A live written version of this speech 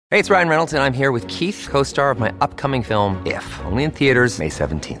Hey, it's Ryan Reynolds, and I'm here with Keith, co-star of my upcoming film, If, only in theaters May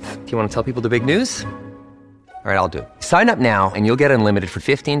 17th. Do you want to tell people the big news? All right, I'll do it. Sign up now and you'll get unlimited for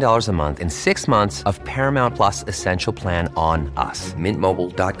 $15 a month and 6 months of Paramount Plus Essential Plan on us.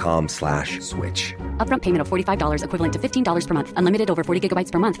 MintMobile.com/switch. Upfront payment of $45 equivalent to $15 per month. Unlimited over 40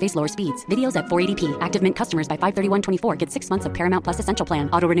 gigabytes per month. Face lower speeds. Videos at 480p. Active Mint customers by 531.24 get 6 months of Paramount Plus Essential Plan.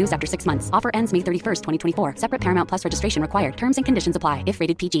 Auto renews after 6 months. Offer ends May 31st, 2024. Separate Paramount Plus registration required. Terms and conditions apply if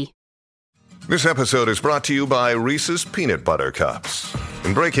rated PG. This episode is brought to you by Reese's Peanut Butter Cups.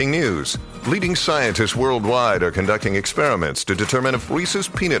 In breaking news, leading scientists worldwide are conducting experiments to determine if Reese's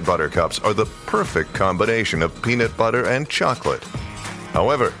Peanut Butter Cups are the perfect combination of peanut butter and chocolate.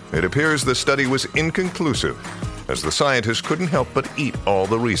 However, it appears the study was inconclusive, as the scientists couldn't help but eat all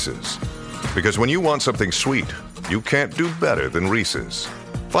the Reese's. Because when you want something sweet, you can't do better than Reese's.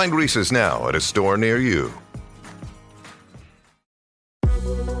 Find Reese's now at a store near you.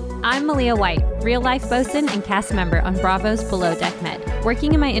 I'm Malia White, real-life bosun and cast member on Bravo's Below Deck Med.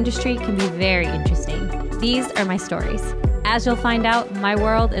 Working in my industry can be very interesting. These are my stories. As you'll find out, my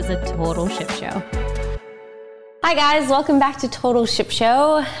world is a total ship show. Hi guys, welcome back to Total Ship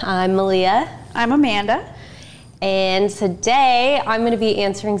Show. I'm Malia. I'm Amanda. And today I'm going to be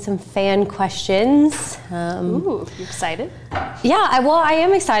answering some fan questions. Ooh, you excited? Yeah, I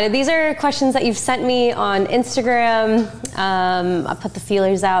am excited. These are questions that you've sent me on Instagram. I put the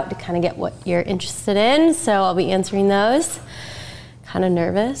feelers out to kind of get what you're interested in, so I'll be answering those. Kind of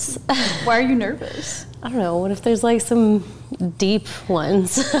nervous. Why are you nervous? I don't know. What if there's like some deep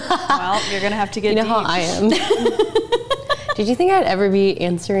ones? Well, you're going to have to get deep. You know how I am. Did you think I'd ever be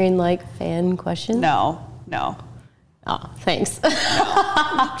answering like fan questions? No. Oh, thanks. No.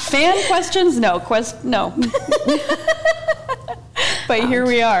 Fan questions? No. No. But here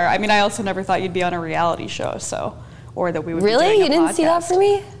we are. I mean, I also never thought you'd be on a reality show, or that we would really? be doing a You didn't podcast. see that for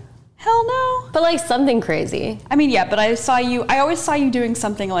me? Hell no. But like something crazy. I mean, yeah, but I always saw you doing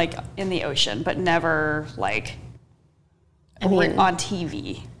something like in the ocean, but never like on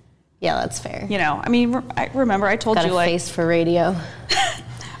TV. Yeah, that's fair. You know, I mean, I remember I told Got you a like face for radio.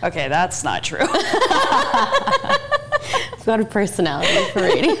 Okay, that's not true. I've got a personality for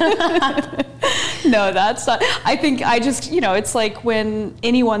radio. No, that's not. I think I just, it's like when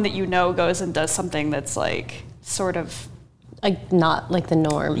anyone that you know goes and does something that's like sort of like not like the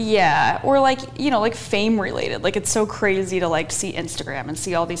norm. Yeah, or like, like fame related. Like it's so crazy to like see Instagram and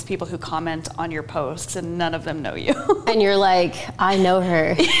see all these people who comment on your posts and none of them know you. And you're like, I know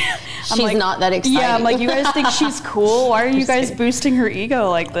her. She's like, not that exciting. Yeah, I'm like, you guys think she's cool? Why are you guys boosting her ego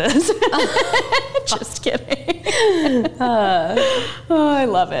like this? Just kidding. Oh, I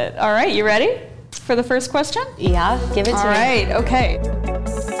love it. All right, you ready for the first question? Yeah, give it to me. All right, okay.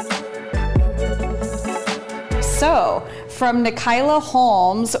 So, from Nikayla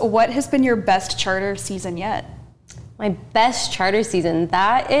Holmes, what has been your best charter season yet? My best charter season?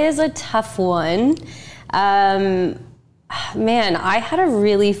 That is a tough one. Man, I had a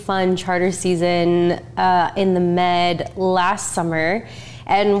really fun charter season in the Med last summer.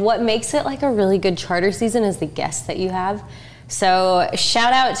 And what makes it like a really good charter season is the guests that you have. So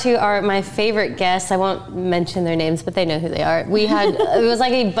shout out to my favorite guests. I won't mention their names, but they know who they are. We had, it was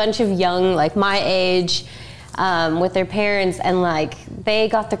like a bunch of young, like my age, with their parents, and like they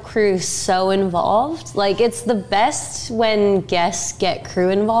got the crew so involved. Like it's the best when guests get crew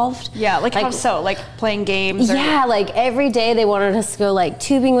involved. Yeah, like how so? Like playing games? Yeah, like every day they wanted us to go like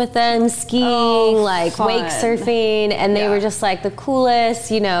tubing with them, skiing, like fun. wake surfing, and they were just like the coolest.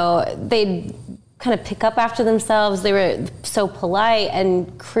 They'd kind of pick up after themselves. They were so polite,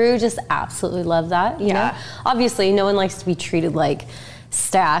 and crew just absolutely loved that. You know, obviously no one likes to be treated like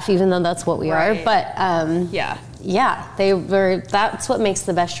staff, even though that's what we are. But that's what makes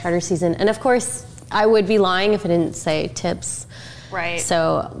the best charter season. And of course, I would be lying if I didn't say tips. Right.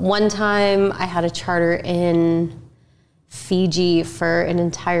 So one time I had a charter in Fiji for an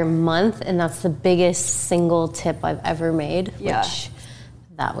entire month, and that's the biggest single tip I've ever made, which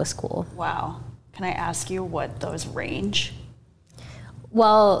that was cool. Wow. Can I ask you what those range?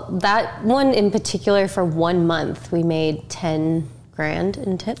 Well, that one in particular, for 1 month, we made $10,000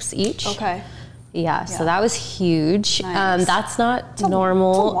 in tips each. Okay. Yeah, so that was huge. Nice. That's not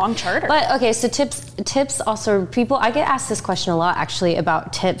normal. It's a long charter. But okay, so tips also, I get asked this question a lot actually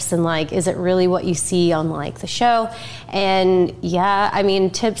about tips and like, is it really what you see on like the show? And yeah, I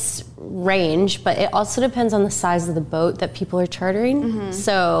mean, tips range, but it also depends on the size of the boat that people are chartering. Mm-hmm.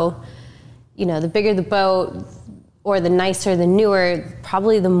 So, the bigger the boat, or the nicer, the newer,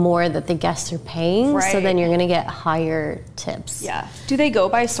 probably the more that the guests are paying. Right. So then you're going to get higher tips. Yeah. Do they go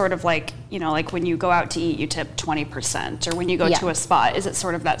by sort of like, you know, like when you go out to eat, you tip 20%, or when you go to a spot, is it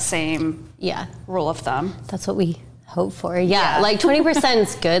sort of that same rule of thumb? That's what we hope for. Yeah. Like 20%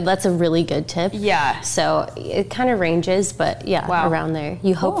 is good. That's a really good tip. Yeah. So it kind of ranges, but around there.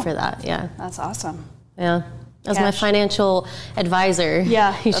 You hope for that. Yeah. That's awesome. Yeah. As my financial advisor.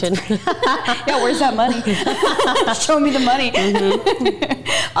 Yeah. You should. Yeah, where's that money? Show me the money.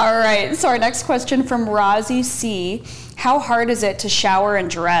 Mm-hmm. All right. So our next question from Rozzy C. How hard is it to shower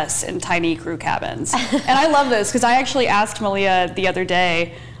and dress in tiny crew cabins? And I love this because I actually asked Malia the other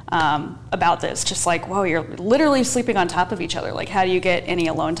day about this. Just like, whoa, you're literally sleeping on top of each other. Like, how do you get any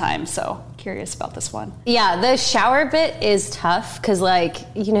alone time? So curious about this one. Yeah, the shower bit is tough because, like,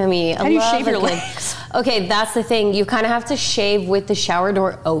 you know me. How do you shave your legs? Okay, that's the thing. You kind of have to shave with the shower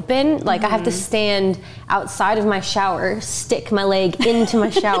door open. Like, I have to stand outside of my shower, stick my leg into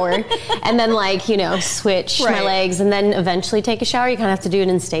my shower, and then, like, you know, switch my legs, and then eventually take a shower. You kind of have to do it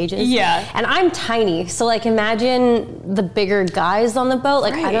in stages. Yeah. And I'm tiny, so, like, imagine the bigger guys on the boat.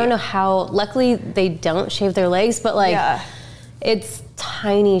 Like, I don't know how. Luckily, they don't shave their legs, but, like, it's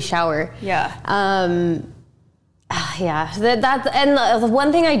tiny shower. Yeah. Yeah. And the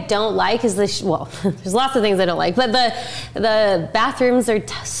one thing I don't like is there's lots of things I don't like, but the bathrooms are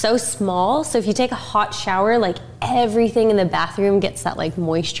so small. So if you take a hot shower, like everything in the bathroom gets that like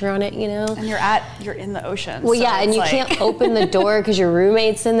moisture on it, you know? And you're in the ocean. Well, so yeah, and you can't open the door because your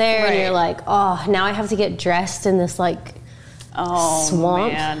roommate's in there and you're like, oh, now I have to get dressed in this like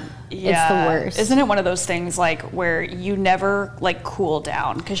swamp. Man. Yeah. It's the worst. Isn't it one of those things like where you never like cool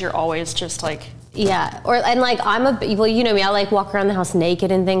down because you're always just like... Yeah, and like well, you know me, I like walk around the house naked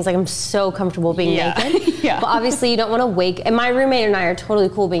and things. Like I'm so comfortable being naked. But obviously you don't want to wake, and my roommate and I are totally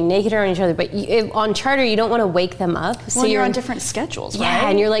cool being naked around each other, but on charter you don't want to wake them up. Well, so you're on different schedules, right? Yeah,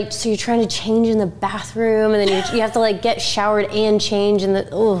 and you're like, so you're trying to change in the bathroom, and then you have to like get showered and change in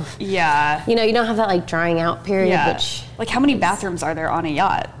the, yeah. You know, you don't have that like drying out period, which... Like how many bathrooms are there on a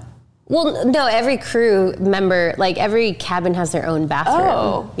yacht? Well, no, every crew member, like every cabin has their own bathroom.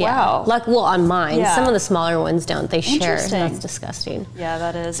 Oh, wow. Like, well, on mine. Some of the smaller ones don't. They share, and that's disgusting. Yeah,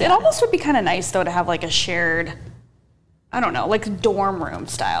 that is. Yeah. It almost would be kind of nice, though, to have like a shared, I don't know, like dorm room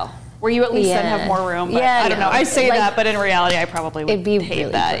style, where you at least then have more room. But I don't know. I say like, that, but in reality, I probably would hate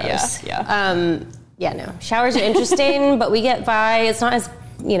really that. Gross. Yeah, no. Showers are interesting, but we get by. It's not as,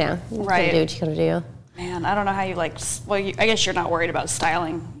 you know, you gotta do what you gotta do. Man, I don't know how you like, well, I guess you're not worried about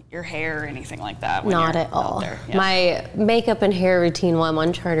styling your hair or anything like that. Not at all. Yeah. My makeup and hair routine while I'm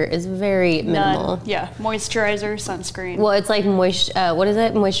on charter is very minimal. Yeah, moisturizer, sunscreen. Well, it's like what is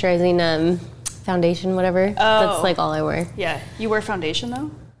it? Moisturizing foundation, whatever. Oh. That's like all I wear. Yeah, you wear foundation though?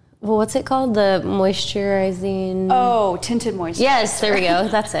 Well, what's it called? The moisturizing... Oh, tinted moisturizer. Yes, there we go.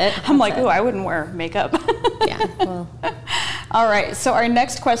 That's it. I'm like, ooh, I wouldn't wear makeup. Yeah, well. All right, so our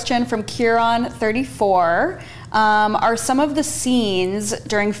next question from Kieran34. Are some of the scenes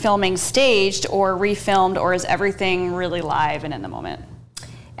during filming staged or refilmed, or is everything really live and in the moment?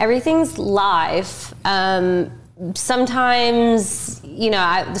 Everything's live. Sometimes, you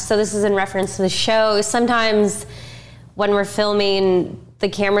know, so this is in reference to the show, sometimes when we're filming, the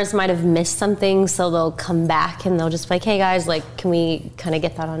cameras might have missed something, so they'll come back and they'll just be like, hey guys, like, can we kind of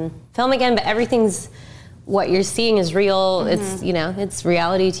get that on film again? But everything's, what you're seeing is real. Mm-hmm. It's, you know, it's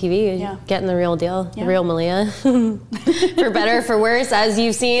reality TV. You're getting the real deal, the real Malia. For better, for worse, as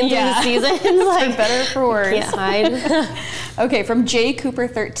you've seen through the seasons. Like, for better, for worse. Can't hide. Okay, from J Cooper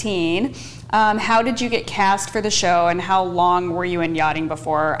 13. How did you get cast for the show, and how long were you in yachting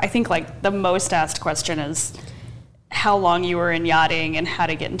before? I think like the most asked question is how long you were in yachting and how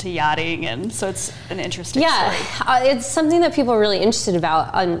to get into yachting, and so it's an interesting story. It's something that people are really interested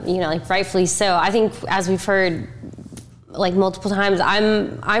about, you know, like rightfully so. I think, as we've heard like multiple times,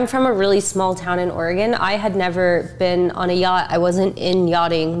 I'm from a really small town in Oregon. I had never been on a yacht. I wasn't in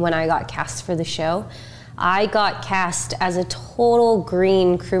yachting when I got cast for the show. I got cast as a total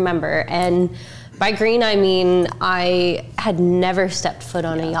green crew member, and by green, I mean I had never stepped foot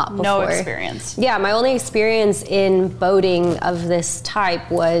on a yacht before. No experience. Yeah, my only experience in boating of this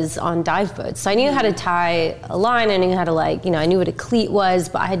type was on dive boats. So I knew how to tie a line, I knew how to, like, you know, I knew what a cleat was,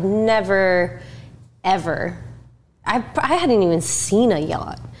 but I had never, ever, I hadn't even seen a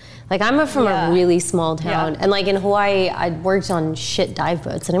yacht. Like, I'm from a really small town, and like in Hawaii, I worked on shit dive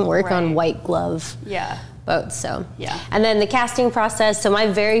boats. I didn't work on white glove boats. So yeah. And then the casting process. So my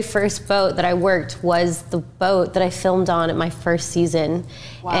very first boat that I worked was the boat that I filmed on at my first season.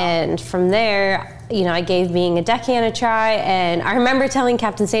 Wow. And from there, you know, I gave being a deckhand a try. And I remember telling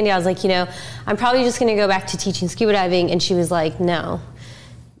Captain Sandy, I was like, you know, I'm probably just going to go back to teaching scuba diving. And she was like, no,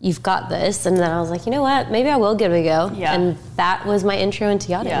 you've got this. And then I was like, you know what, maybe I will give it a go. Yeah. And that was my intro into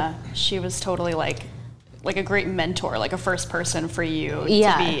yachting. Yeah, she was totally like a great mentor, like a first person for you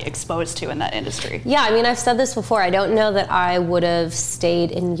to be exposed to in that industry. Yeah, I mean, I've said this before. I don't know that I would have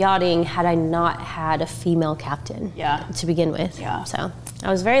stayed in yachting had I not had a female captain to begin with. Yeah. So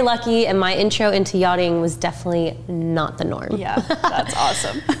I was very lucky, and my intro into yachting was definitely not the norm. Yeah, that's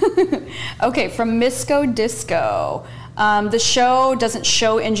awesome. Okay, from Misco Disco. The show doesn't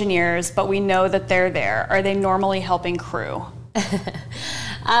show engineers, but we know that they're there. Are they normally helping crew?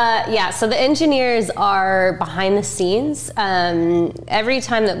 So the engineers are behind the scenes. Every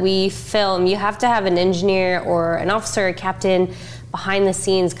time that we film, you have to have an engineer or an officer, a captain behind the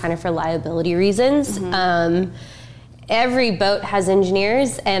scenes kind of for liability reasons. Every boat has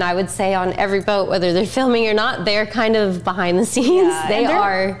engineers, and I would say on every boat, whether they're filming or not, they're kind of behind the scenes.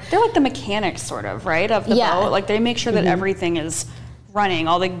 Yeah, they're like the mechanics sort of, right, of the boat. Like they make sure that everything is running,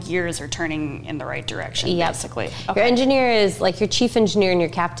 all the gears are turning in the right direction, basically. Okay. Your engineer is like your chief engineer and your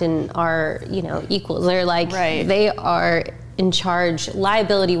captain are, you know, equals. They're like, they are in charge,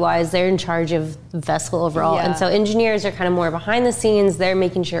 liability-wise, they're in charge of the vessel overall. And so engineers are kind of more behind the scenes. They're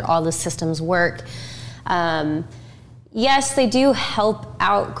making sure all the systems work. Yes, they do help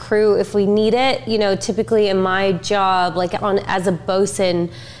out crew if we need it. You know, typically in my job, like as a bosun,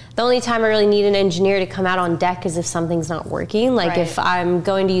 the only time I really need an engineer to come out on deck is if something's not working. Like if I'm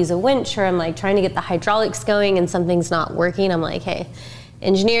going to use a winch or I'm like trying to get the hydraulics going and something's not working, I'm like, hey,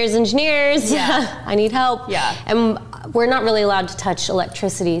 engineers, I need help. Yeah. And we're not really allowed to touch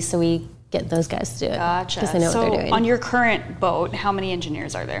electricity, so we get those guys to do it. Gotcha. Because they know what they're doing. On your current boat, how many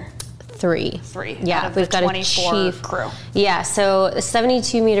engineers are there? Three. Yeah, out of we've got 24 a chief crew. Yeah, so a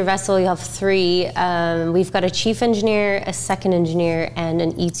 72-meter vessel, you have three. We've got a chief engineer, a second engineer, and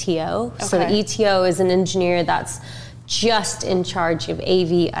an ETO. So the ETO is an engineer that's just in charge of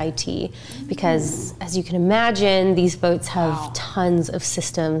AV IT, because as you can imagine, these boats have tons of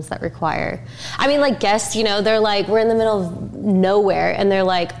systems that require. I mean, like guests, you know, they're like, we're in the middle of nowhere, and they're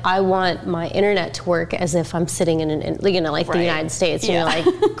like, I want my internet to work as if I'm sitting in the United States. And you're like,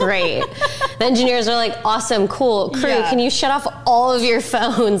 great. The engineers are like, awesome, cool. Crew, can you shut off all of your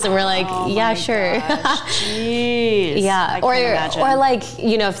phones? And we're like, yeah, sure. Jeez. Yeah. Or like,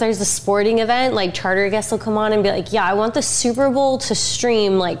 you know, if there's a sporting event, like charter guests will come on and be like, yeah, I want the Super Bowl to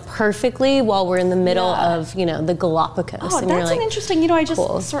stream like perfectly while we're in the middle of, you know, the Galapagos. Oh, and that's an interesting, you know, I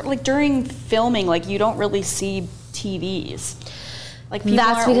just sort of like during filming, like you don't really see TVs. Like people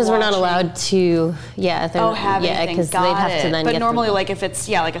that's because we're not allowed to, have anything. because they'd have to then But normally, like if it's,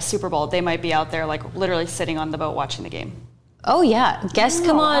 like a Super Bowl, they might be out there like literally sitting on the boat watching the game. Oh yeah, guests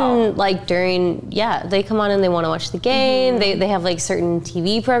come on like during, they come on and they want to watch the game. They have like certain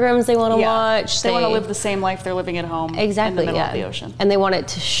TV programs they want to watch. They want to live the same life they're living at home. Exactly, in the middle of the ocean. And they want it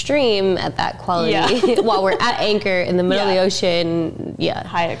to stream at that quality while we're at anchor in the middle of the ocean. Yeah.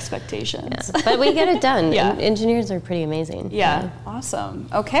 High expectations. Yeah. But we get it done. Engineers are pretty amazing. Yeah, awesome.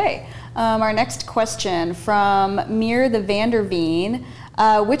 Okay, our next question from Mir the Vanderveen.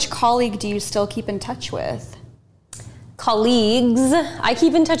 Which colleague do you still keep in touch with? Colleagues, I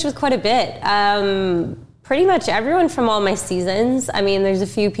keep in touch with quite a bit. Pretty much everyone from all my seasons. I mean, there's a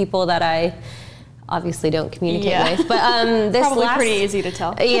few people that I obviously don't communicate with, but this probably pretty easy to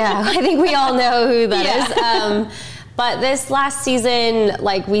tell. Yeah, I think we all know who that is. But this last season,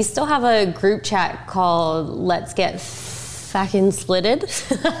 like, we still have a group chat called Let's Get Fucking Splitted.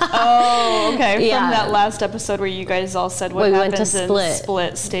 Oh, okay. From that last episode where you guys all said what happens went to Split. in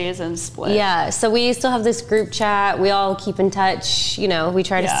Split stays in Split. Yeah, so we still have this group chat. We all keep in touch. You know, we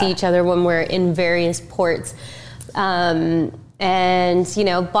try to see each other when we're in various ports. And, you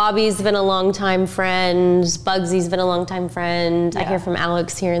know, Bobby's been a longtime friend. Bugsy's been a longtime friend. I hear from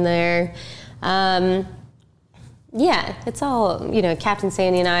Alex here and there. It's all, you know, Captain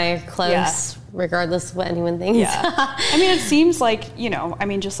Sandy and I are close, regardless of what anyone thinks. Yeah. I mean, it seems like, you know,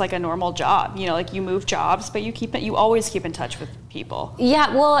 just like a normal job. You know, like you move jobs, but you always keep in touch with people.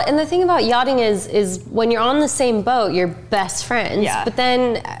 Yeah, well, and the thing about yachting is when you're on the same boat, you're best friends. Yeah. But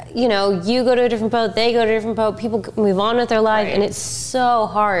then, you know, you go to a different boat, they go to a different boat, people move on with their life, and it's so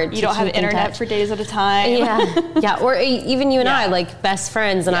hard. You don't have internet for days at a time. Yeah, or even you and I, like best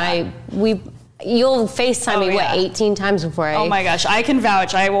friends, and you'll FaceTime me, 18 times before Oh my gosh, I can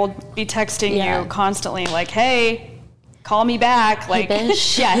vouch. I will be texting you constantly like, hey, call me back. Like, hey,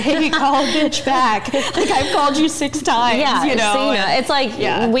 bitch. Yeah, hey, call bitch back. Like, I've called you 6 times, Yeah, you know. so, it's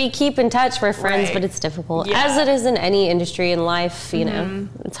like we keep in touch, we're friends, Right. but it's difficult. Yeah. As it is in any industry in life, you know,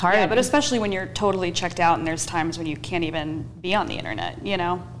 it's hard. Yeah, but especially when you're totally checked out and there's times when you can't even be on the internet, you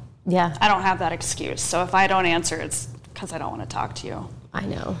know. Yeah. I don't have that excuse. So if I don't answer, it's because I don't want to talk to you. I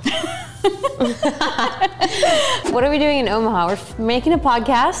know. What are we doing in Omaha? We're making a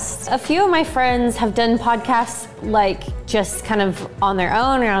podcast. A few of my friends have done podcasts like just kind of on their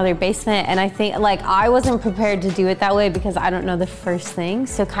own or out of their basement. And I think like I wasn't prepared to do it that way because I don't know the first thing.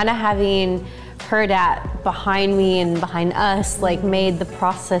 So kind of having her that behind me and behind us like made the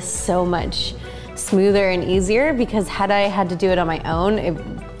process so much smoother and easier, because had I had to do it on my own, it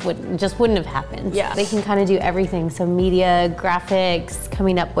wouldn't have happened. Yeah. They can kind of do everything. So media, graphics,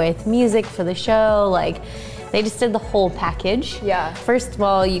 coming up with music for the show, like they just did the whole package. Yeah. First of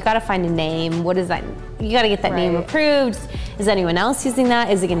all, you got to find a name. What is that? You got to get that name Right. approved. Is anyone else using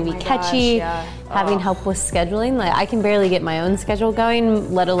that? Is it going to be catchy? Gosh, yeah. Having help with scheduling. Like I can barely get my own schedule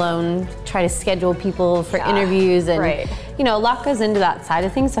going, let alone try to schedule people for interviews, and you know, a lot goes into that side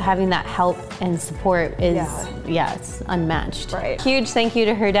of things. So having that help and support is it's unmatched. Right. Huge thank you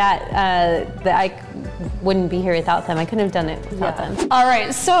to her dad. That I wouldn't be here without them. I couldn't have done it without them. All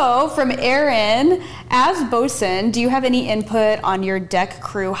right, so from Erin, as bosun, do you have any input on your deck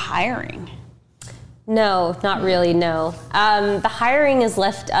crew hiring? No, not really, no. The hiring is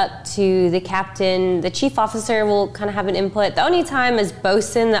left up to the captain. The chief officer will kind of have an input. The only time as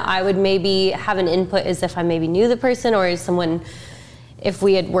bosun that I would maybe have an input is if I maybe knew the person, or is someone, if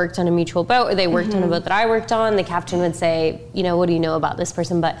we had worked on a mutual boat or they worked on a boat that I worked on, the captain would say, you know, what do you know about this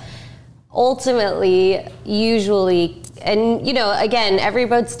person? But ultimately, usually, and you know, again, every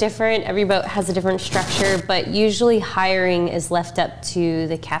boat's different, every boat has a different structure, but usually hiring is left up to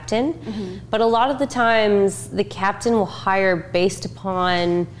the captain. But a lot of the times, the captain will hire based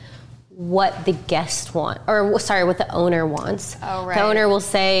upon what the guest want, or sorry, what the owner wants. Oh, right. The owner will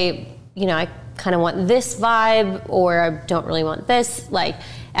say, you know, I kind of want this vibe, or I don't really want this. Like,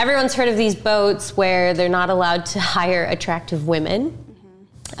 everyone's heard of these boats where they're not allowed to hire attractive women.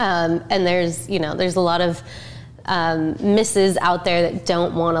 And there's a lot of misses out there that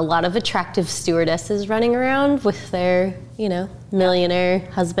don't want a lot of attractive stewardesses running around with their, you know, millionaire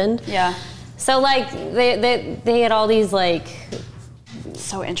husband. Yeah. So like they get all these like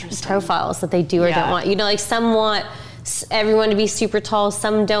So interesting. profiles that they do or don't want. You know, like some want everyone to be super tall.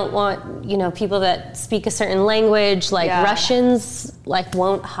 Some don't want, you know, people that speak a certain language. Like Russians, like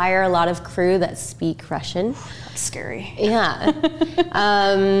won't hire a lot of crew that speak Russian. That's scary. Yeah.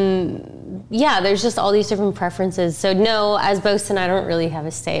 There's just all these different preferences. So no, as bosun, I don't really have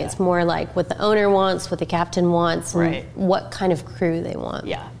a say. It's more like what the owner wants, what the captain wants, and what kind of crew they want.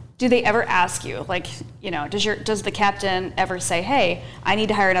 Yeah. Do they ever ask you, like, you know, does the captain ever say, hey, I need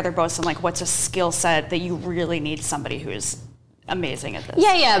to hire another bosun, like, what's a skill set that you really need somebody who's amazing at this?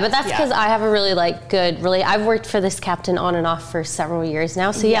 Yeah, but that's because I have a really, like, I've worked for this captain on and off for several years now.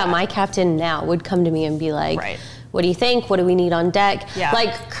 So, my captain now would come to me and be like, what do you think? What do we need on deck? Yeah.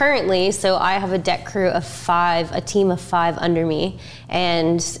 Like, currently, so I have a deck crew of 5, a team of 5 under me.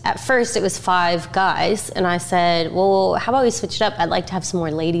 And at first, it was 5 guys. And I said, well, how about we switch it up? I'd like to have some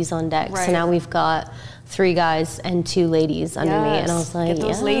more ladies on deck. So now we've got 3 guys and 2 ladies under me. And I was like, get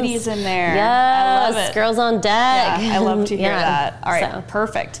those ladies in there. Yes, I love it. Girls on deck. Yeah, I love to hear that. All right,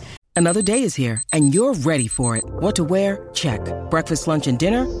 perfect. Another day is here, and you're ready for it. What to wear? Check. Breakfast, lunch, and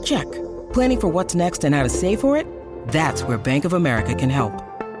dinner? Check. Planning for what's next and how to save for it? That's where Bank of America can help.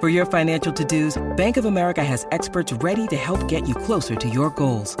 For your financial to-dos, Bank of America has experts ready to help get you closer to your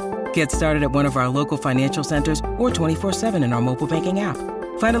goals. Get started at one of our local financial centers or 24/7 in our mobile banking app.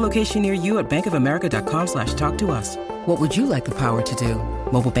 Find a location near you at bankofamerica.com/talktous. What would you like the power to do?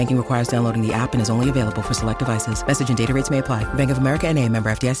 Mobile banking requires downloading the app and is only available for select devices. Message and data rates may apply. Bank of America NA,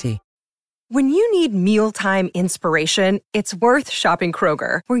 member FDIC. When you need mealtime inspiration, it's worth shopping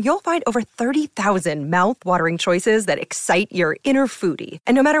Kroger, where you'll find over 30,000 mouth-watering choices that excite your inner foodie.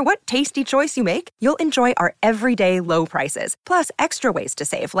 And no matter what tasty choice you make, you'll enjoy our everyday low prices, plus extra ways to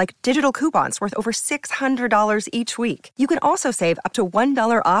save, like digital coupons worth over $600 each week. You can also save up to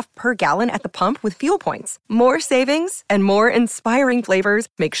 $1 off per gallon at the pump with fuel points. More savings and more inspiring flavors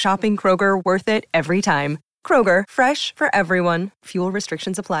make shopping Kroger worth it every time. Kroger, fresh for everyone. Fuel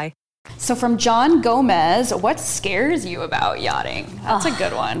restrictions apply. So from John Gomez, what scares you about yachting? That's a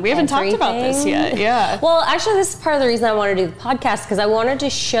good one. We haven't talked about this yet. Yeah. Well, actually, this is part of the reason I wanted to do the podcast, because I wanted to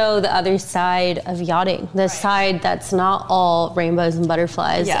show the other side of yachting, the side that's not all rainbows and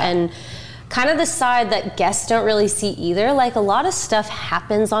butterflies. And kind of the side that guests don't really see either. Like, a lot of stuff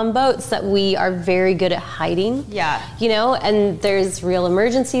happens on boats that we are very good at hiding. Yeah. You know, and there's real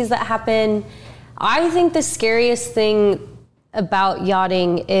emergencies that happen. I think the scariest thing about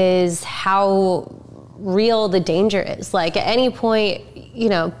yachting is how real the danger is. Like, at any point, you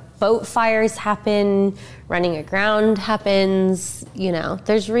know, boat fires happen, running aground happens, you know,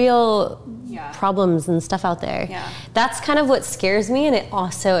 there's real problems and stuff out there. Yeah. That's kind of what scares me, and it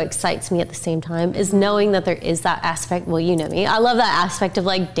also excites me at the same time, is knowing that there is that aspect. Well, you know me, I love that aspect of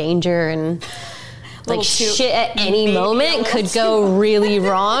like danger and like shit at any moment could go really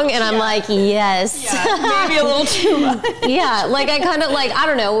wrong, and I'm like, yes. Yeah, maybe a little too much. Yeah, like I kind of like, I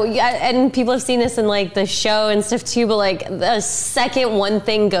don't know, and people have seen this in like the show and stuff too, but like the second one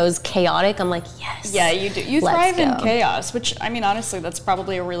thing goes chaotic, I'm like, yes. Yeah, you do. You thrive in chaos, which, I mean, honestly, that's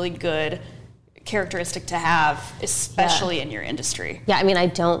probably a really good characteristic to have, especially in your industry. Yeah, I mean, I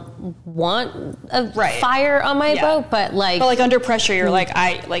don't want a fire on my boat, but like under pressure, you're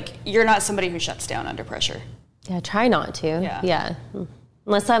you're not somebody who shuts down under pressure. Yeah, try not to. Yeah.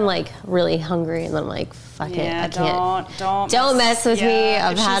 Unless I'm like really hungry, and then I'm like, fuck it, I can't. Don't mess with me.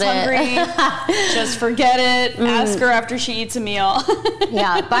 I've had it. Hungry, just forget it. Ask her after she eats a meal.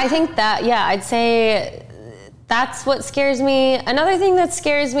 Yeah, but I think that, I'd say that's what scares me. Another thing that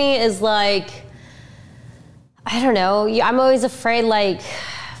scares me is like, I don't know. I'm always afraid, like,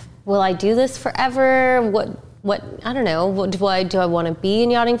 will I do this forever? What? I don't know. What do I want to be in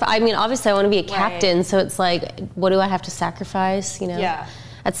yachting? I mean, obviously, I want to be a captain. So it's like, what do I have to sacrifice? You know. Yeah.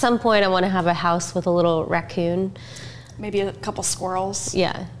 At some point, I want to have a house with a little raccoon. Maybe a couple squirrels.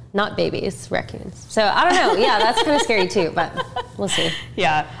 Yeah. Not babies, raccoons. So I don't know. Yeah, that's kind of scary too, but we'll see.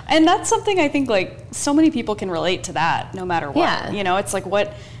 Yeah. And that's something I think like so many people can relate to that no matter what. Yeah. You know, it's like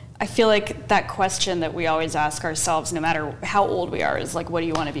I feel like that question that we always ask ourselves, no matter how old we are, is like, what do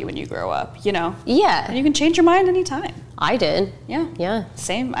you want to be when you grow up? You know? Yeah. And you can change your mind anytime. I did. Yeah. Yeah.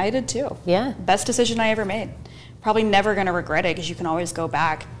 Same. I did too. Yeah. Best decision I ever made. Probably never going to regret it, because you can always go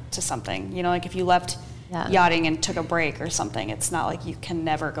back to something. You know, like if you left yachting and took a break or something, it's not like you can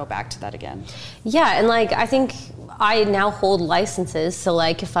never go back to that again. Yeah. And like, I think I now hold licenses. So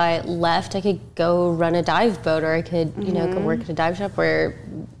like if I left, I could go run a dive boat, or I could, you know, go work at a dive shop, or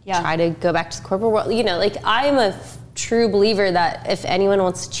try to go back to the corporate world. You know, like I'm a true believer that if anyone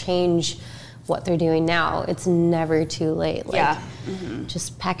wants to change what they're doing now, it's never too late. Like,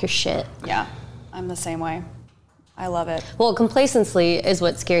 just pack your shit. Yeah, I'm the same way. I love it. Well, complacency is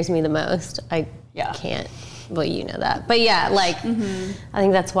what scares me the most. I can't. Well, you know that. But yeah, like, I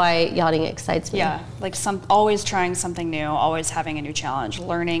think that's why yachting excites me. Yeah, like always trying something new, always having a new challenge,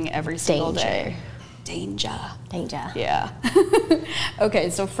 learning every single day. Danger. Yeah.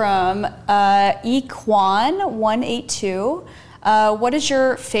 Okay, so from Equan182, what is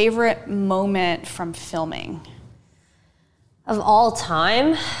your favorite moment from filming? Of all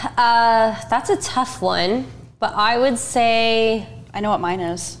time? That's a tough one, but I would say... I know what mine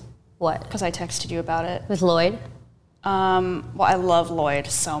is. What? Because I texted you about it. With Lloyd? Well, I love Lloyd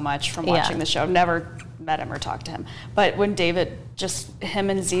so much from watching the show. I've never met him or talked to him. But when David, him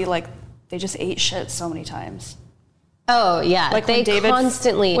and Z, like, they just ate shit so many times. Oh, yeah. Like they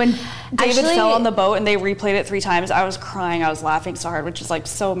constantly... When David fell on the boat and they replayed it 3 times, I was crying. I was laughing so hard, which is like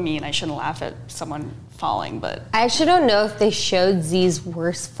so mean. I shouldn't laugh at someone falling, but... I actually don't know if they showed Z's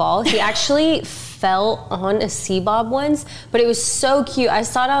worst fall. He actually fell on a sea bob once, but it was so cute. I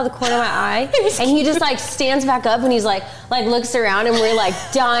saw it out of the corner of my eye, and he just like stands back up and he's like looks around, and we're like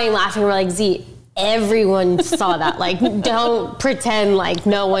dying laughing. We're like, Z, everyone saw that. Like, don't pretend like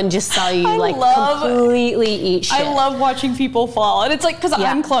no one just saw you completely eat shit. I love watching people fall, and it's like, because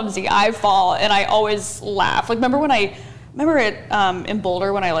I'm clumsy, I fall, and I always laugh. Like, remember in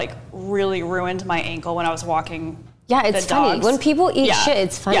Boulder when I like really ruined my ankle when I was walking. Yeah, it's funny. When people eat shit,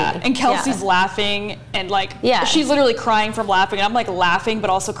 it's funny. Yeah, and Kelsey's laughing, and like, she's literally crying from laughing. And I'm like laughing, but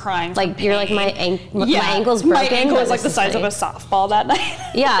also crying from pain. You're like, my ankle's broken. My ankle was like the size of a softball that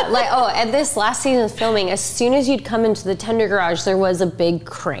night. Yeah, like, at this last season of filming, as soon as you'd come into the tender garage, there was a big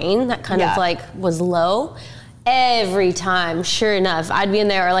crane that kind of like was low. Every time, sure enough, I'd be in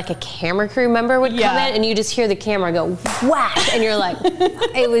there, or like a camera crew member would come in, and you just hear the camera go whack, and you're like,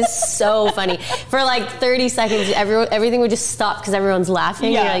 it was so funny. For like 30 seconds, everything would just stop because everyone's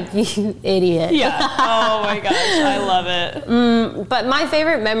laughing. You're like, you idiot. Yeah. Oh my gosh, I love it. But my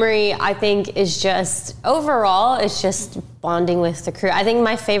favorite memory, I think, is just overall, it's just bonding with the crew. I think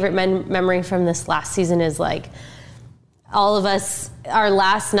my favorite memory from this last season is like all of us, our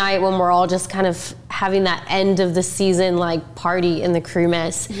last night when we're all just kind of having that end of the season like party in the crew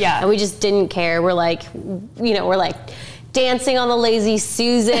mess. Yeah. And we just didn't care. We're like, we're like dancing on the Lazy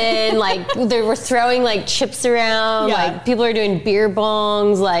Susan, like they were throwing like chips around, like people are doing beer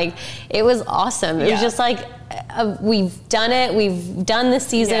bongs, like it was awesome. It was just like, we've done it. We've done this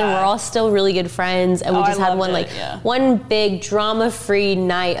season. We're all still really good friends, and we just had one big drama-free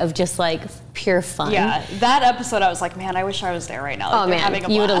night of just like pure fun. Yeah, that episode I was like, man, I wish I was there right now. Like, oh man,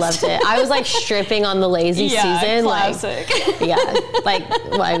 you would have loved it. I was like stripping on the Lazy Susan. Classic. Like,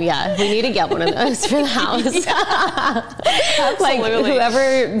 we need to get one of those for the house. Like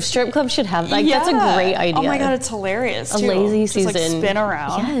whoever strip club should have. Like that's a great idea. Oh my god, it's hilarious. A Lazy Susan. Just like spin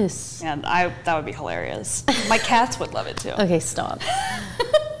around. Yes. And that would be hilarious. My cats would love it too. Okay, stop.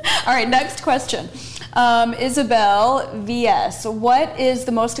 All right, next question. Isabel VS, what is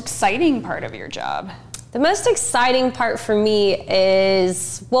the most exciting part of your job? The most exciting part for me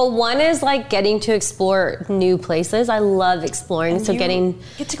is, well, one is like getting to explore new places. I love exploring. And so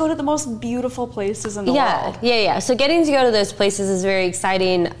get to go to the most beautiful places in the world. Yeah. So getting to go to those places is very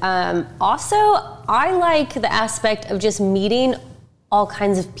exciting. Also, I like the aspect of just meeting all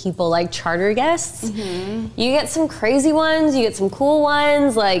kinds of people, like charter guests. Mm-hmm. You get some crazy ones, you get some cool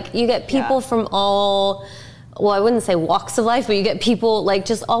ones, like you get people from all, well, I wouldn't say walks of life, but you get people like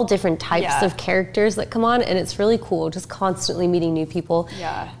just all different types of characters that come on, and it's really cool just constantly meeting new people.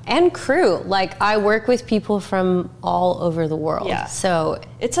 And crew. Like I work with people from all over the world. So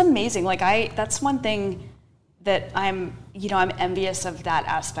it's amazing. Like that's one thing that I'm envious of, that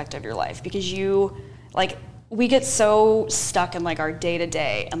aspect of your life, because we get so stuck in like our day to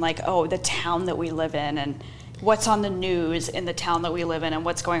day and like, oh, the town that we live in and what's on the news in the town that we live in and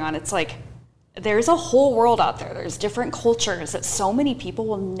what's going on. It's like, there's a whole world out there. There's different cultures that so many people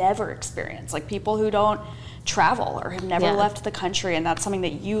will never experience. Like people who don't travel or have never left the country. And that's something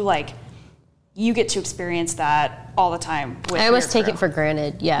that you get to experience that all the time with I almost take it for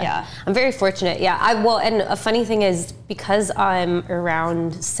granted. I'm very fortunate. And a funny thing is, because I'm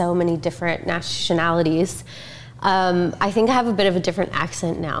around so many different nationalities, I think I have a bit of a different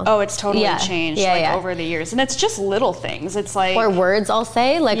accent now. Oh, it's totally changed over the years. And it's just little things. It's like, or words I'll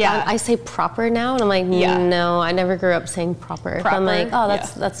say. Like I say proper now, and I'm like, no, I never grew up saying proper. I'm like, oh,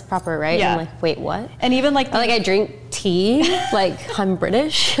 that's proper, right? And I'm like, wait, what? And even like I drink tea, like I'm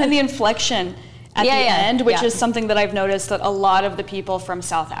British. And the inflection at the end, which is something that I've noticed that a lot of the people from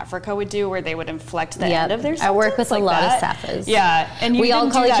South Africa would do, where they would inflect the end of their sentence. I work with like a lot that. of Saffas. And we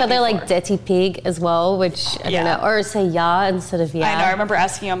all call each other like Ditty Pig as well, which I don't know, or say instead of I know. I remember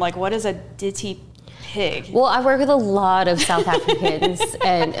asking you, I'm like, what is a Ditty Pig? Well, I work with a lot of South Africans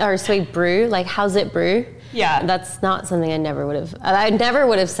or say brew, like how's it brew? That's not something I never would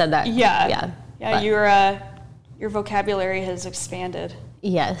have said that. Your vocabulary has expanded.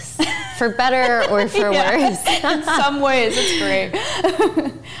 Yes, for better or for worse. In some ways, it's great.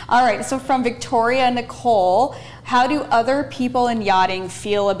 All right, so from Victoria Nicole, how do other people in yachting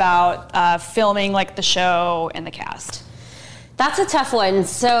feel about filming like the show and the cast? That's a tough one.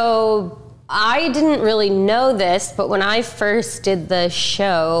 So I didn't really know this, but when I first did the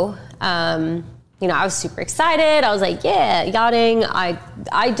show, I was super excited. I was like, yeah, yachting.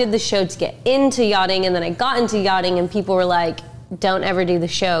 I did the show to get into yachting, and then I got into yachting, and people were like, don't ever do the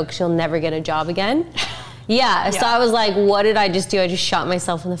show because you'll never get a job again. So I was like, what did I just do? I just shot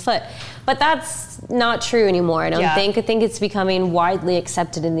myself in the foot. But that's not true anymore, I don't think. I think it's becoming widely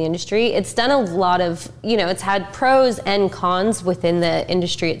accepted in the industry. It's done a lot of, it's had pros and cons within the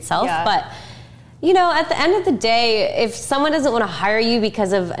industry itself. But, at the end of the day, if someone doesn't want to hire you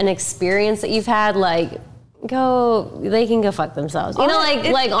because of an experience that you've had, like, they can go fuck themselves.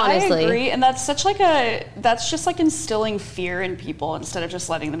 Honestly. I agree, and that's just like instilling fear in people instead of just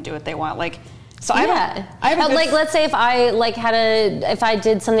letting them do what they want. Like, so let's say if I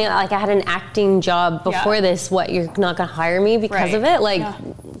did something like I had an acting job before this, you're not gonna hire me because of it? Like,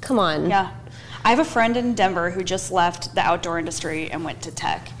 come on. I have a friend in Denver who just left the outdoor industry and went to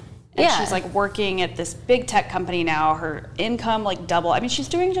tech. And she's like working at this big tech company now. Her income like double. I mean, she's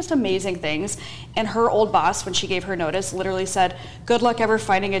doing just amazing things. And her old boss, when she gave her notice, literally said, good luck ever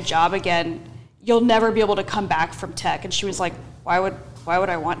finding a job again. You'll never be able to come back from tech. And she was like, why would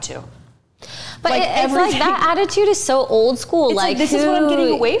I want to? But it's like that attitude is so old school. It's like this is what I'm getting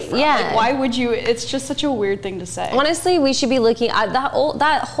away from. Like, why would you? It's just such a weird thing to say. Honestly, we should be looking at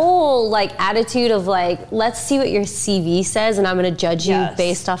that whole like attitude of like, let's see what your CV says, and I'm going to judge you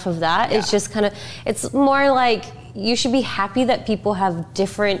based off of that. It's just kind of, it's more like you should be happy that people have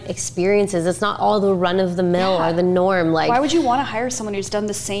different experiences. It's not all the run of the mill or the norm. Like, why would you want to hire someone who's done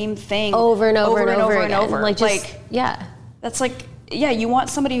the same thing over and over and over? Like, that's like. you want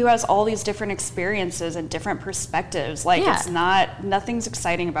somebody who has all these different experiences and different perspectives. Like, it's nothing's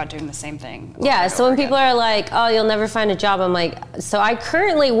exciting about doing the same thing. Yeah, so when people are like, oh, you'll never find a job, I'm like, so I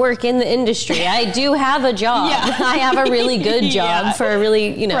currently work in the industry. I do have a job. I have a really good job for a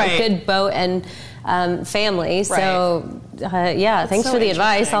really, good boat and family. So, thanks for the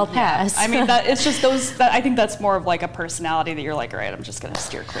advice. I'll pass. I mean, it's just I think that's more of like a personality that you're like, all right, I'm just going to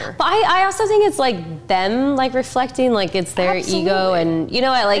steer clear. But I also think it's like them like reflecting, like it's their ego, and you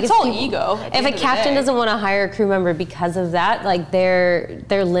know what, like it's all ego. If a captain doesn't want to hire a crew member because of that, like they're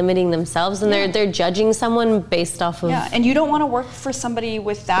limiting themselves, and they're judging someone based off of. Yeah, and you don't want to work for somebody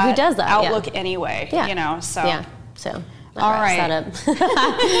with that, who does that outlook anyway. Yeah. So. All right.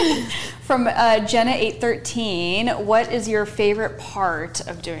 From Jenna 813, what is your favorite part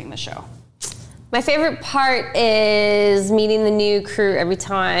of doing the show? My favorite part is meeting the new crew every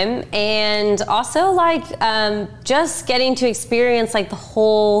time, and also like just getting to experience like the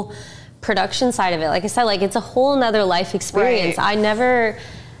whole production side of it. Like I said, like it's a whole nother life experience. I never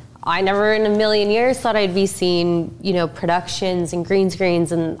in a million years thought I'd be seeing, productions and green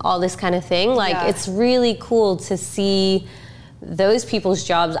screens and all this kind of thing. Like, it's really cool to see those people's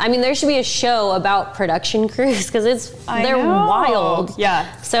jobs. I mean, there should be a show about production crews because they're wild.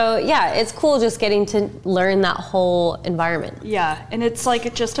 Yeah. So, it's cool just getting to learn that whole environment. Yeah, and it's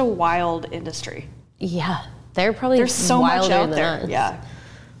like just a wild industry. Yeah. There's so much out there. Us. Yeah.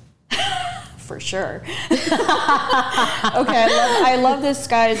 For sure. Okay, I love this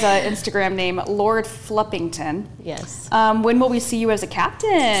guy's Instagram name, Lord Fluppington. Yes. When will we see you as a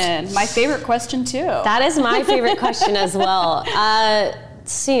captain? My favorite question too. That is my favorite question as well.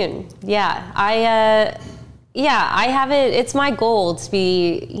 Soon. Yeah. I have it. It's my goal to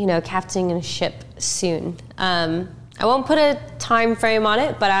be, captaining a ship soon. I won't put a time frame on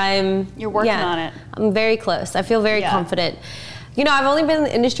it, but You're working on it. I'm very close. I feel very confident. I've only been in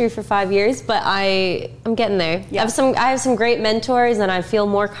the industry for 5 years, but I'm getting there. Yeah. I have some great mentors, and I feel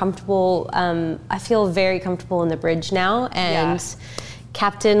more comfortable. I feel very comfortable in the bridge now, and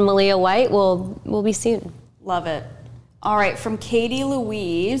Captain Malia White will be soon. Love it. All right, from Katie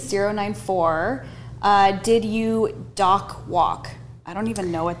Louise 094, did you dock walk? I don't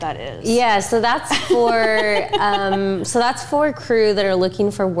even know what that is. Yeah, so that's for crew that are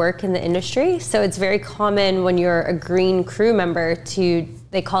looking for work in the industry. So it's very common when you're a green crew member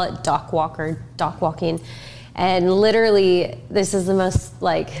they call it dock walking. And literally, this is the most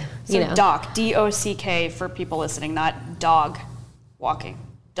dock, D-O-C-K for people listening, not dog walking.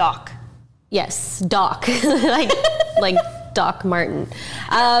 Dock. Yes, dock, like Doc Martin.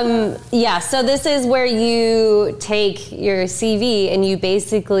 So this is where you take your CV and you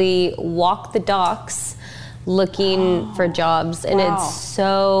basically walk the docks looking for jobs, and it's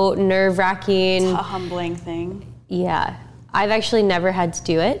so nerve-wracking. It's a humbling thing. Yeah, I've actually never had to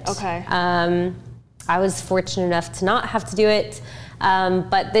do it. Okay. I was fortunate enough to not have to do it.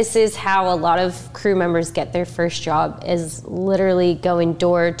 But this is how a lot of crew members get their first job, is literally going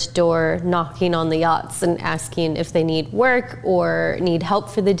door to door, knocking on the yachts and asking if they need work or need help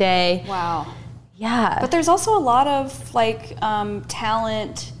for the day. Wow. Yeah. But there's also a lot of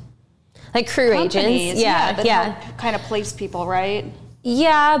talent, like crew companies, agents. that help kind of place people, right?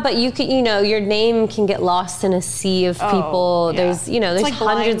 Yeah, but you could, your name can get lost in a sea of people. Yeah. There's like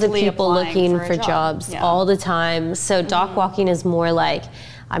hundreds of people looking for job. jobs all the time. So dock walking is more like,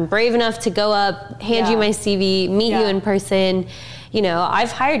 I'm brave enough to go up, hand you my CV, meet you in person.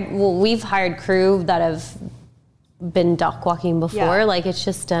 We've hired crew that have been dock walking before. Yeah. Like, it's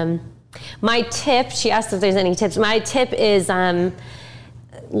just, my tip, she asked if there's any tips. My tip is,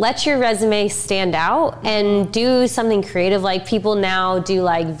 let your resume stand out and do something creative. Like, people now do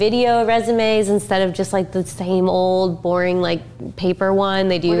video resumes instead of just the same old boring paper one.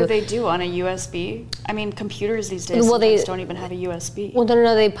 They do. What do they do on a USB? I mean, computers these days sometimes don't even have a USB. Well,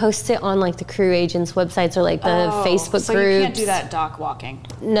 no, they post it on the crew agents' websites or the Facebook groups. So you can't do that dock walking.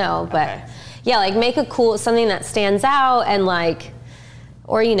 No, but make a cool something that stands out, and when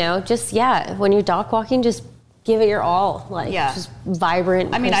you're dock walking, just give it your all, just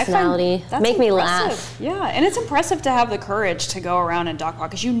vibrant personality. I find that's make me impressive. laugh. Yeah, and it's impressive to have the courage to go around and dock walk,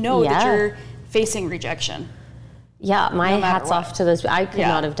 because that you're facing rejection. Yeah, my hat's off to those. I could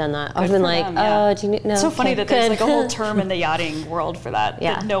not have done that. I've been do you know? It's so funny that there's a whole term in the yachting world for that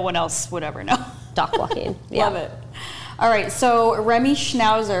that no one else would ever know. Dock walking. Love it. All right, so Remy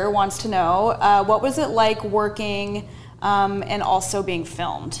Schnauzer wants to know, what was it like working and also being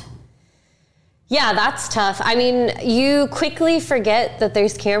filmed? Yeah, that's tough. I mean, you quickly forget that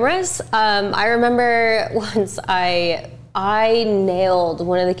there's cameras. I remember once I nailed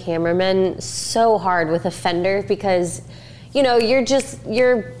one of the cameramen so hard with a fender, because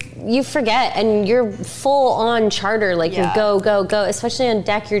you forget, and you're full on charter, like you're go, especially on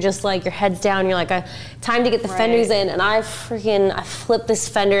deck. You're just like, your head's down, you're like, time to get the fenders in, and I flipped this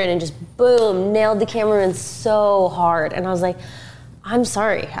fender in and just boom, nailed the camera in so hard, and I was like, I'm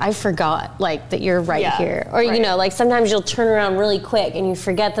sorry, I forgot, like, that you're right here. Or, like, sometimes you'll turn around really quick and you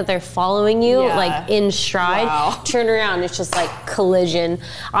forget that they're following you, like, in stride. Wow. Turn around, it's just, like, collision.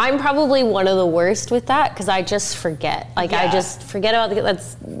 I'm probably one of the worst with that, because I just forget. Like, I just forget about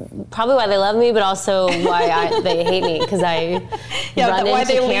that's probably why they love me, but also why they hate me, because I run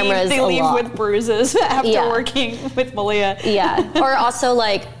into cameras they a leave lot. with bruises after working with Malia. Or also,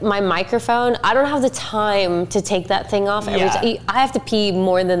 like, my microphone, I don't have the time to take that thing off every time. I have to pee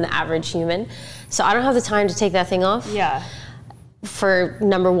more than the average human, so I don't have the time to take that thing off for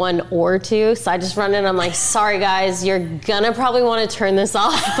number 1 or 2, so I just run in, I'm like, sorry guys, you're gonna probably want to turn this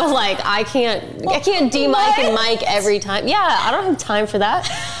off, but like I can't de-mic and mic every time. I don't have time for that.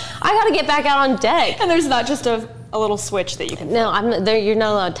 I gotta get back out on deck. And there's not just a little switch that you can you're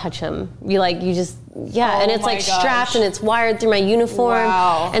not allowed to touch them. And it's like strapped and it's wired through my uniform.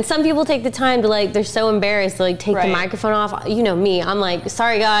 Wow. And some people take the time to, like, they're so embarrassed to, like, take the microphone off. You know me, I'm like,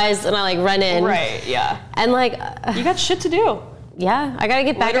 sorry guys, and I, like, run in. And, like, you got shit to do. I gotta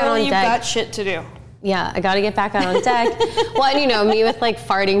get back out on deck. You've got shit to do. I gotta get back out on deck. Well, and me with, like,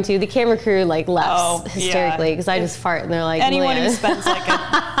 farting too. The camera crew, like, laughs hysterically because I just fart, and they're like, anyone Malia. who spends like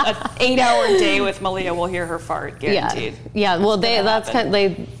a 8-hour day with Malia will hear her fart, guaranteed. Well,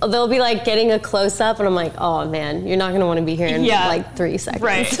 they'll be like getting a close up, and I'm like, oh man, you're not gonna want to be here in like 3 seconds.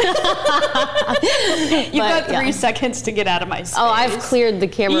 Right. You've got 3 seconds to get out of my space. Oh, I've cleared the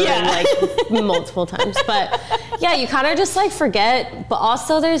camera room like multiple times, but you kind of just like forget. But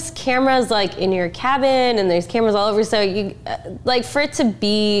also, there's cameras like in your cabin, and there's cameras all over, so you like, for it to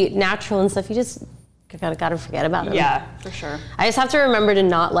be natural and stuff, you just gotta forget about them. Yeah, for sure. I just have to remember to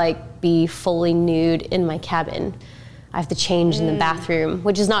not like be fully nude in my cabin. I have to change in the bathroom,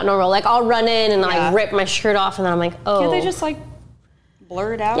 which is not normal. Like, I'll run in and like rip my shirt off, and then I'm like, oh. Can't they just like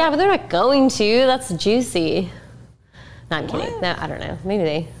blur it out? Yeah, but they're not going to. That's juicy. No, I'm kidding. No, I don't know. Maybe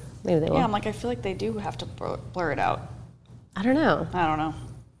they will. Yeah, I'm like, I feel like they do have to blur it out. I don't know.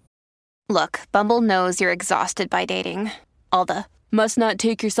 Look, Bumble knows you're exhausted by dating. All the must not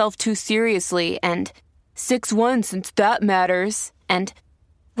take yourself too seriously and 6'1" since that matters. And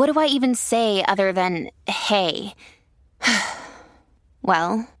what do I even say other than hey?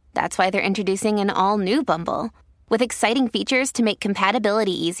 Well, that's why they're introducing an all-new Bumble with exciting features to make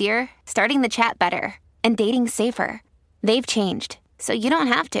compatibility easier, starting the chat better, and dating safer. They've changed, so you don't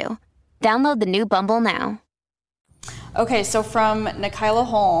have to. Download the new Bumble now. Okay, so from Nikayla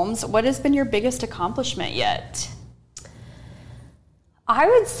Holmes, what has been your biggest accomplishment yet? I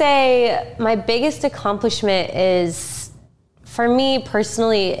would say my biggest accomplishment is, for me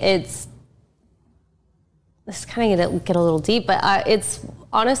personally, this kind of get a little deep, but it's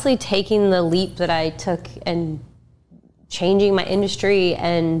honestly taking the leap that I took and changing my industry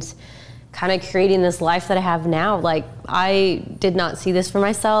and kind of creating this life that I have now. Like, I did not see this for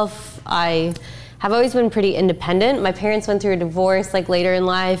myself. I have always been pretty independent. My parents went through a divorce like later in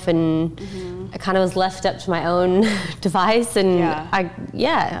life, and I kind of was left up to my own device. And I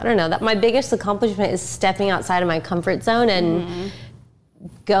don't know. That my biggest accomplishment is stepping outside of my comfort zone and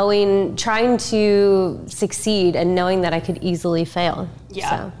trying to succeed, and knowing that I could easily fail. Yeah,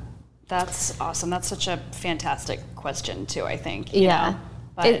 so. That's awesome. That's such a fantastic question too, I think. You know?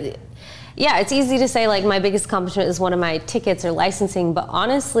 It's easy to say like my biggest accomplishment is one of my tickets or licensing, but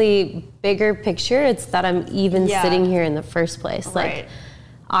honestly, bigger picture, it's that I'm even sitting here in the first place. Right. Like,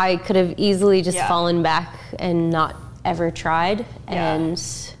 I could have easily just fallen back and not ever tried. And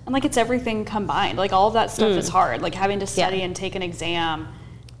like, it's everything combined. Like, all of that stuff is hard. Like, having to study and take an exam,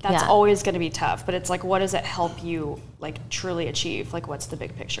 that's always going to be tough. But it's like, what does it help you like truly achieve? Like, what's the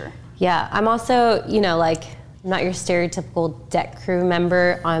big picture? Yeah, I'm also, like, not your stereotypical deck crew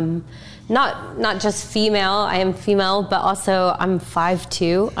member. I'm not just female. I am female, but also I'm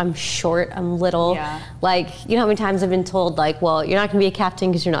 5'2". I'm short. I'm little. Yeah. Like, you know how many times I've been told, like, well, you're not going to be a captain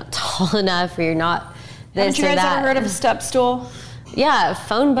because you're not tall enough, or you're not this or that. Haven't you guys ever heard of a step stool? Yeah,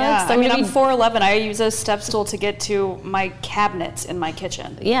 phone books. Yeah. I'm 4'11". I use a step stool to get to my cabinets in my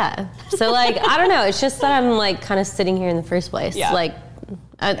kitchen. Yeah. So, like, I don't know. It's just that I'm, like, kind of sitting here in the first place. Yeah. Like,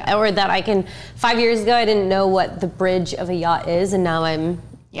 or that I can. 5 years ago, I didn't know what the bridge of a yacht is, and now I'm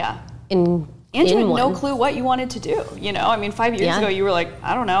and you had no clue what you wanted to do. You know, I mean, 5 years ago, you were like,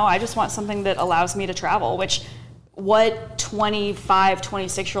 I don't know, I just want something that allows me to travel, which what 25,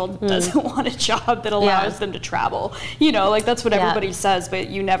 26-year-old doesn't want a job that allows them to travel? You know, like, that's what everybody says, but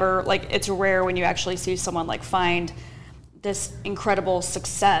you never, like, it's rare when you actually see someone like find this incredible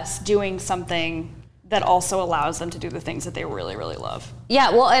success doing something that also allows them to do the things that they really, really love.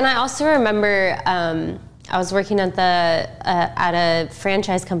 Yeah, well, and I also remember I was working at a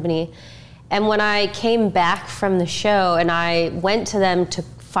franchise company, and when I came back from the show and I went to them to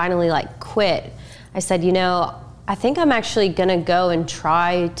finally like quit, I said, you know, I think I'm actually gonna go and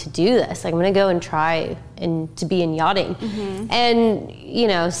try to do this. Like, I'm gonna go and try and to be in yachting. And, you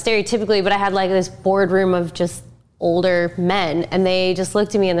know, stereotypically, but I had like this boardroom of just older men, and they just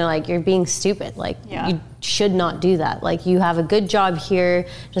looked at me and they're like, you're being stupid. Like, you should not do that. Like, you have a good job here.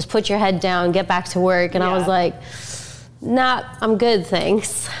 Just put your head down, get back to work. And I was like, nah, I'm good,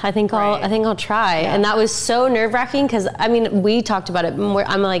 thanks. I think I'll try. And that was so nerve-wracking because, I mean, we talked about it more.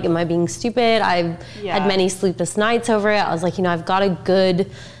 I'm like, am I being stupid? I've had many sleepless nights over it. I was like, you know, I've got a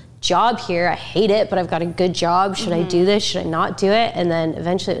good job here. I hate it, but I've got a good job. Should I do this? Should I not do it? And then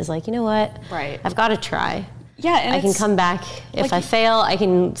eventually it was like, you know what? I've got to try. Yeah, and I can come back. If I fail, I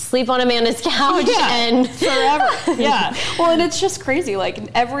can sleep on Amanda's couch and forever. Well, and it's just crazy. Like,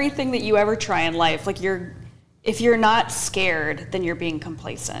 everything that you ever try in life, like, if you're not scared, then you're being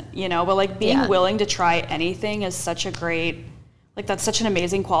complacent, you know? But like, being willing to try anything is such a great, like, that's such an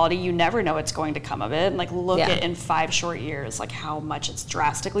amazing quality. You never know what's going to come of it. And like, look at in 5 short years, like how much it's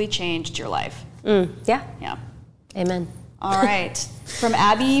drastically changed your life. Yeah. Amen. All right. From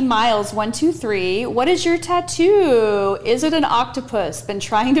Abby Miles 123, what is your tattoo? Is it an octopus? Been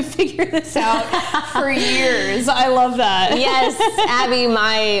trying to figure this out for years. I love that. Yes, Abby,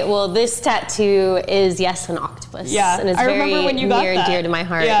 this tattoo is an octopus. Yeah, and it's I very remember when you got near and dear to my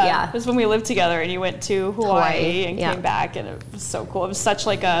heart. Yeah, it was when we lived together and you went to Hawaii and came back, and it was so cool. It was such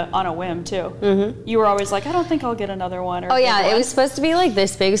like on a whim too. You were always like, I don't think I'll get another one. Or it was supposed to be like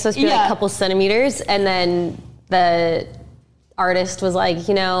this big. It was supposed to be like a couple centimeters, and then the artist was like,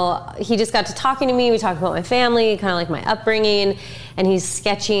 you know, he just got to talking to me. We talked about my family, kind of like my upbringing, and he's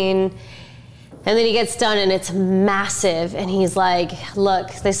sketching. And then he gets done and it's massive. And he's like,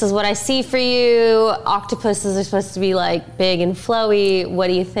 look, this is what I see for you. Octopuses are supposed to be like big and flowy. What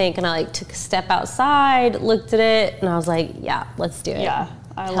do you think? And I like took a step outside, looked at it, and I was like, yeah, let's do it. Yeah,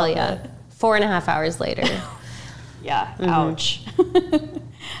 I love it. 4.5 hours later. Ouch.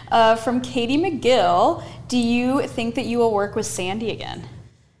 From Katie McGill, do you think that you will work with Sandy again?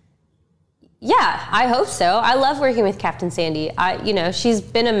 Yeah, I hope so. I love working with Captain Sandy. She's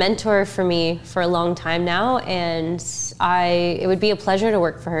been a mentor for me for a long time now, and it would be a pleasure to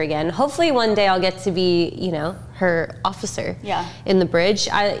work for her again. Hopefully one day I'll get to be, you know, her officer in the bridge.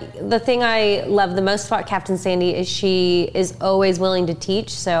 The thing I love the most about Captain Sandy is she is always willing to teach,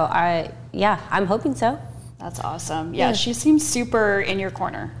 so I'm hoping so. That's awesome. Yeah, she seems super in your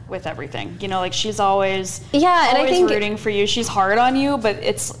corner with everything. You know, like she's always and I think rooting for you. She's hard on you, but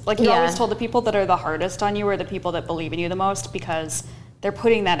it's like you always told, the people that are the hardest on you are the people that believe in you the most, because they're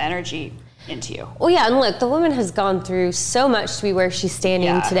putting that energy into you. Well, yeah, and look, the woman has gone through so much to be where she's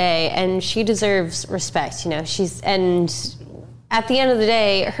standing today, and she deserves respect. You know, at the end of the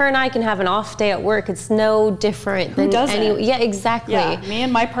day, her and I can have an off day at work. It's no different than any. Yeah, exactly. Yeah, me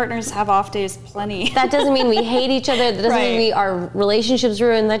and my partners have off days plenty. That doesn't mean we hate each other. That doesn't mean our relationship's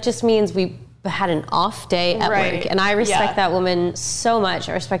ruined. That just means we had an off day at work. And I respect that woman so much.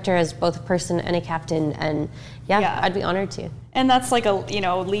 I respect her as both a person and a captain. And I'd be honored to. And that's like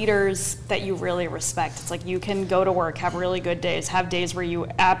leaders that you really respect. It's like you can go to work, have really good days, have days where you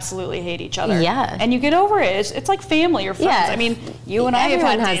absolutely hate each other. Yeah. And you get over it. It's like family or friends. Yeah. I mean, you and I have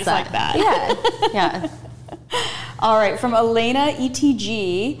had days like that. Yeah. All right. From Elena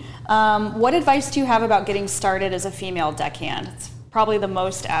ETG, what advice do you have about getting started as a female deckhand? It's probably the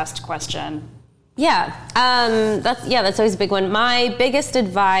most asked question. That's always a big one. My biggest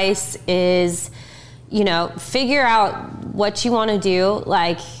advice is, figure out what you want to do.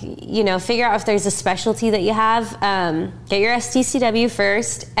 Figure out if there's a specialty that you have. Get your STCW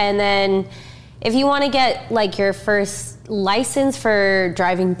first, and then if you want to get your first license for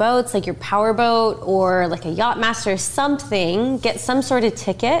driving boats, like your power boat or like a yacht master, something, get some sort of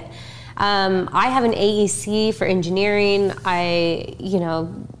ticket. I have an AEC for engineering.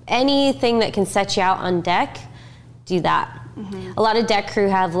 Anything that can set you out on deck, do that. Mm-hmm. A lot of deck crew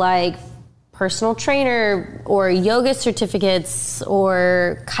have personal trainer or yoga certificates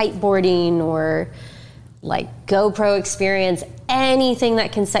or kiteboarding or GoPro experience. Anything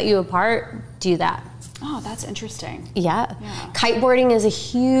that can set you apart, do that. Oh, that's interesting. Yeah. Kiteboarding is a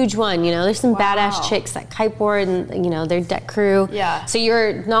huge one. There's some badass chicks that kiteboard and, they're deck crew. Yeah. So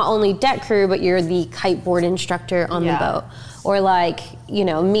you're not only deck crew, but you're the kiteboard instructor on the boat. Or like, you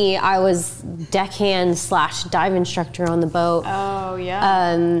know, me, I was deckhand / dive instructor on the boat. Oh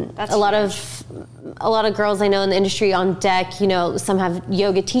yeah. That's a lot of girls I know in the industry on deck, you know, some have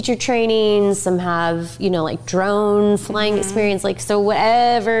yoga teacher training, some have, you know, like drone flying experience. Like, so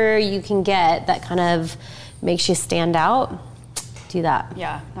whatever you can get that kind of makes you stand out, do that.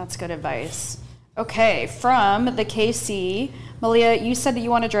 Yeah, that's good advice. Okay, from the KC, Malia, you said that you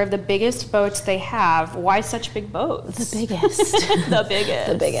want to drive the biggest boats they have. Why such big boats? The biggest. The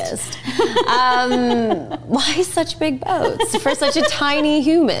biggest. The biggest. Why such big boats for such a tiny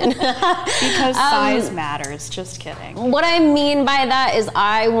human? Because size matters. Just kidding. What I mean by that is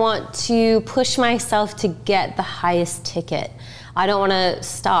I want to push myself to get the highest ticket. I don't want to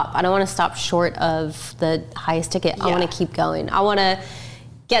stop. I don't want to stop short of the highest ticket. Yeah. I want to keep going. I want to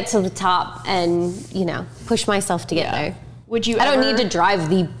get to the top and, you know, push myself to get there. Would you I don't need to drive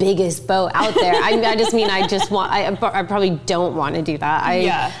the biggest boat out there. I just mean I probably don't want to do that.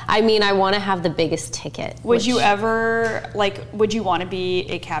 I mean I want to have the biggest ticket. Would you ever, like, would you want to be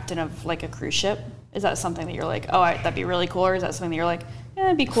a captain of like a cruise ship? Is that something that you're like, oh, that'd be really cool? Or is that something that you're like,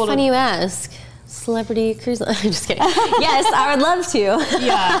 it'd be cool Funny you ask. Celebrity cruise. I'm just kidding. Yes, I would love to.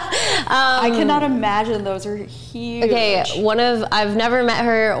 Yeah. I cannot imagine. Those are huge. Okay, I've never met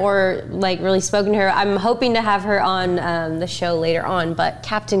her or like really spoken to her. I'm hoping to have her on the show later on, but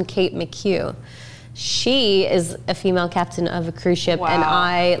Captain Kate McHugh. She is a female captain of a cruise ship,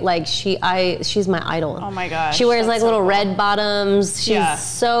 and she's my idol. Oh my gosh. She wears like little red bottoms. She's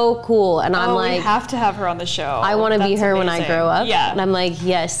so cool, and I'm like, we have to have her on the show. I want to be her when I grow up. Yeah. And I'm like,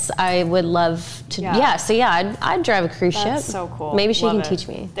 yes, I would love to. Yeah. So yeah, I'd drive a cruise ship. That's so cool. Maybe she can teach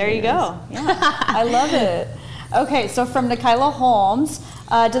me. There you go. Yeah. I love it. Okay, so from Nikayla Holmes,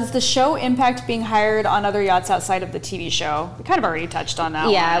 does the show impact being hired on other yachts outside of the TV show? We kind of already touched on that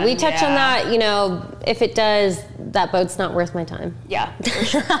one. Yeah, we touched on that. You know, if it does, that boat's not worth my time. Yeah, for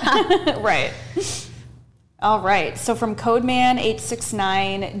sure. Right. All right, so from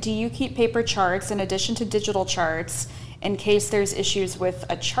Codeman869, do you keep paper charts in addition to digital charts in case there's issues with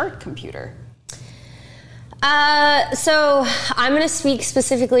a chart computer? So I'm going to speak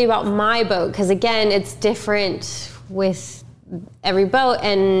specifically about my boat because again, it's different with every boat,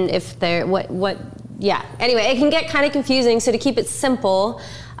 and if they're Anyway, it can get kind of confusing. So to keep it simple,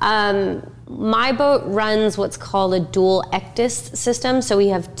 my boat runs what's called a dual ECDIS system. So we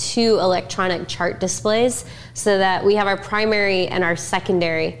have 2 electronic chart displays, so that we have our primary and our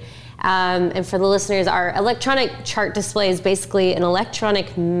secondary. And for the listeners, our electronic chart display is basically an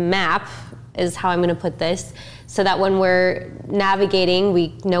electronic map, is how I'm going to put this, so that when we're navigating,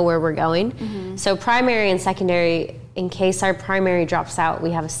 we know where we're going. Mm-hmm. So primary and secondary, in case our primary drops out,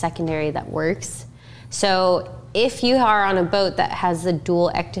 we have a secondary that works. So if you are on a boat that has the dual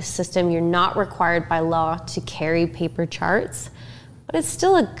ECDIS system, you're not required by law to carry paper charts, but it's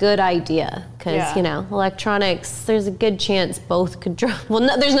still a good idea because, you know, electronics, there's a good chance both could drop. Well,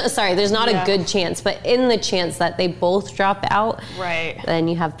 no, there's not a good chance, but in the chance that they both drop out, then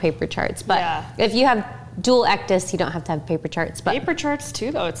you have paper charts. But if you have dual ECDIS, you don't have to have paper charts. But paper charts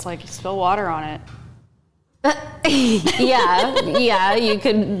too, though, it's like you spill water on it. Yeah, you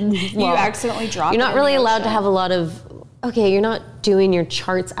could. Well, you accidentally drop it. You're not really allowed to have a lot of. Okay, you're not doing your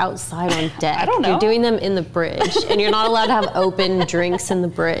charts outside on deck. I don't know. You're doing them in the bridge, and you're not allowed to have open drinks in the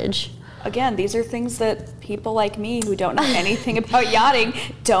bridge. Again, these are things that people like me who don't know anything about yachting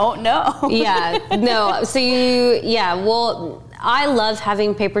don't know. Well, I love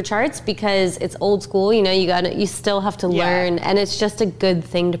having paper charts because it's old school. You know, you still have to learn, and it's just a good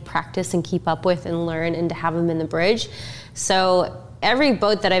thing to practice and keep up with and learn, and to have them in the bridge. So every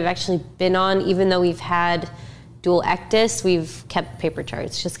boat that I've actually been on, even though we've had dual ECDIS, we've kept paper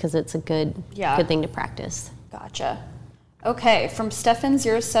charts just because it's a good thing to practice. Gotcha. Okay, from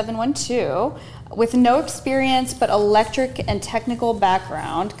Stefan0712, with no experience but electric and technical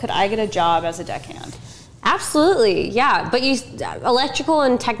background, could I get a job as a deckhand? Absolutely, yeah. But electrical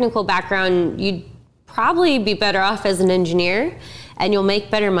and technical background, you'd probably be better off as an engineer, and you'll make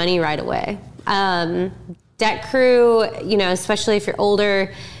better money right away. Deck crew, you know, especially if you're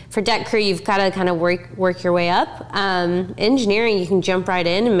older, for deck crew, you've got to kind of work your way up. Engineering, you can jump right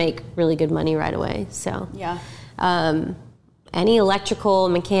in and make really good money right away. So any electrical,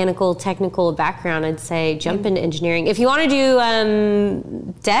 mechanical, technical background, I'd say jump into engineering. If you want to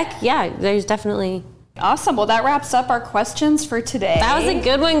do deck, there's definitely. Awesome. Well, that wraps up our questions for today. That was a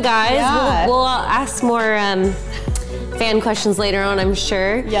good one, guys. Yeah. We'll ask more fan questions later on, I'm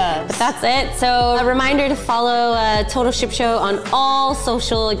sure. Yes. But that's it. So a reminder to follow Total Ship Show on all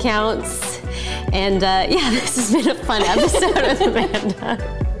social accounts. And this has been a fun episode with Amanda.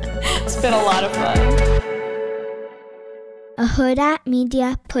 It's been a lot of fun. a Huda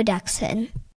Media Production.